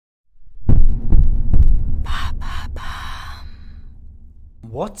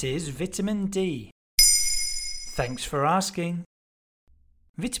What is vitamin D? Thanks for asking.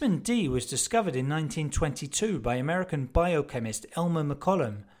 Vitamin D was discovered in 1922 by American biochemist Elmer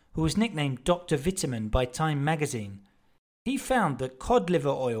McCollum, who was nicknamed Dr. Vitamin by Time magazine. He found that cod liver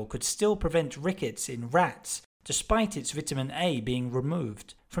oil could still prevent rickets in rats, despite its vitamin A being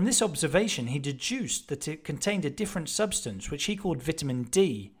removed. From this observation, he deduced that it contained a different substance, which he called vitamin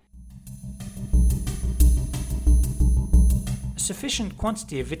D. A sufficient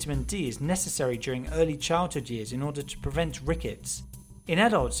quantity of vitamin D is necessary during early childhood years in order to prevent rickets. In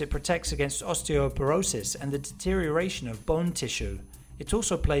adults, it protects against osteoporosis and the deterioration of bone tissue. It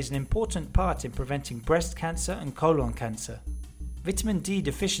also plays an important part in preventing breast cancer and colon cancer. Vitamin D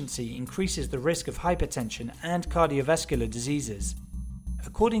deficiency increases the risk of hypertension and cardiovascular diseases.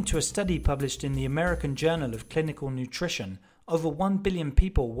 According to a study published in the American Journal of Clinical Nutrition, over 1 billion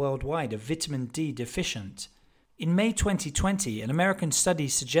people worldwide are vitamin D deficient. In May 2020, an American study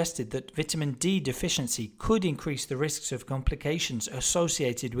suggested that vitamin D deficiency could increase the risks of complications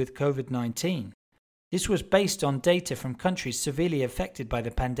associated with COVID-19. This was based on data from countries severely affected by the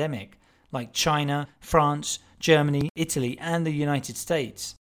pandemic, like China, France, Germany, Italy, and the United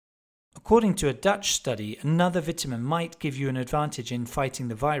States. According to a Dutch study, another vitamin might give you an advantage in fighting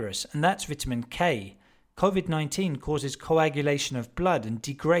the virus, and that's vitamin K. COVID-19 causes coagulation of blood and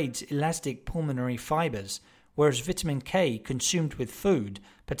degrades elastic pulmonary fibers, whereas vitamin K consumed with food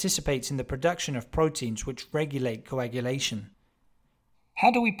participates in the production of proteins which regulate coagulation. How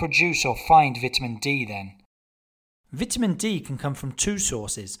do we produce or find vitamin D then? Vitamin D can come from two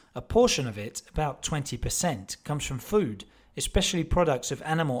sources. A portion of it, about 20%, comes from food, especially products of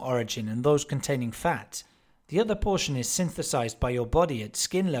animal origin and those containing fat. The other portion is synthesized by your body at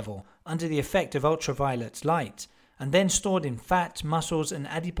skin level under the effect of ultraviolet light, and then stored in fat, muscles, and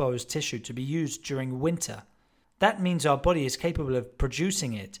adipose tissue to be used during winter. That means our body is capable of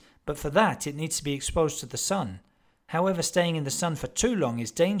producing it, but for that it needs to be exposed to the sun. However, staying in the sun for too long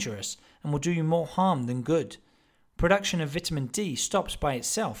is dangerous and will do you more harm than good. Production of vitamin D stops by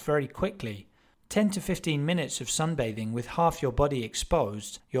itself very quickly. 10 to 15 minutes of sunbathing with half your body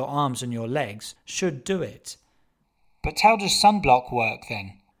exposed, your arms and your legs, should do it. But how does sunblock work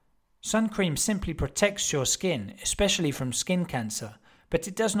then? Sun cream simply protects your skin, especially from skin cancer, but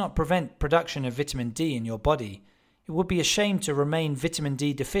it does not prevent production of vitamin D in your body. It would be a shame to remain vitamin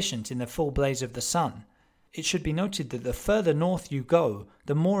D deficient in the full blaze of the sun. It should be noted that the further north you go,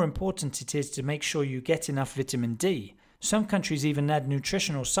 the more important it is to make sure you get enough vitamin D. Some countries even add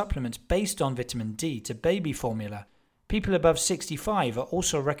nutritional supplements based on vitamin D to baby formula. People above 65 are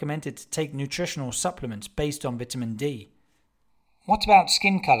also recommended to take nutritional supplements based on vitamin D. What about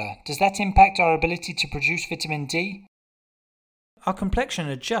skin color? Does that impact our ability to produce vitamin D? Our complexion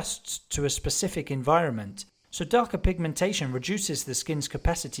adjusts to a specific environment, so darker pigmentation reduces the skin's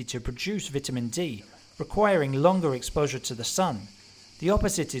capacity to produce vitamin D, requiring longer exposure to the sun. The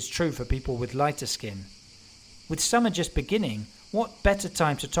opposite is true for people with lighter skin. With summer just beginning, what better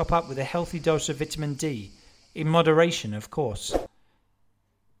time to top up with a healthy dose of vitamin D? In moderation, of course.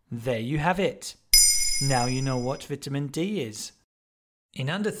 There you have it. Now you know what vitamin D is. In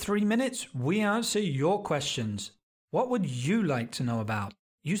under 3 minutes, we answer your questions. What would you like to know about?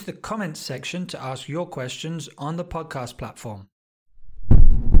 Use the comments section to ask your questions on the podcast platform.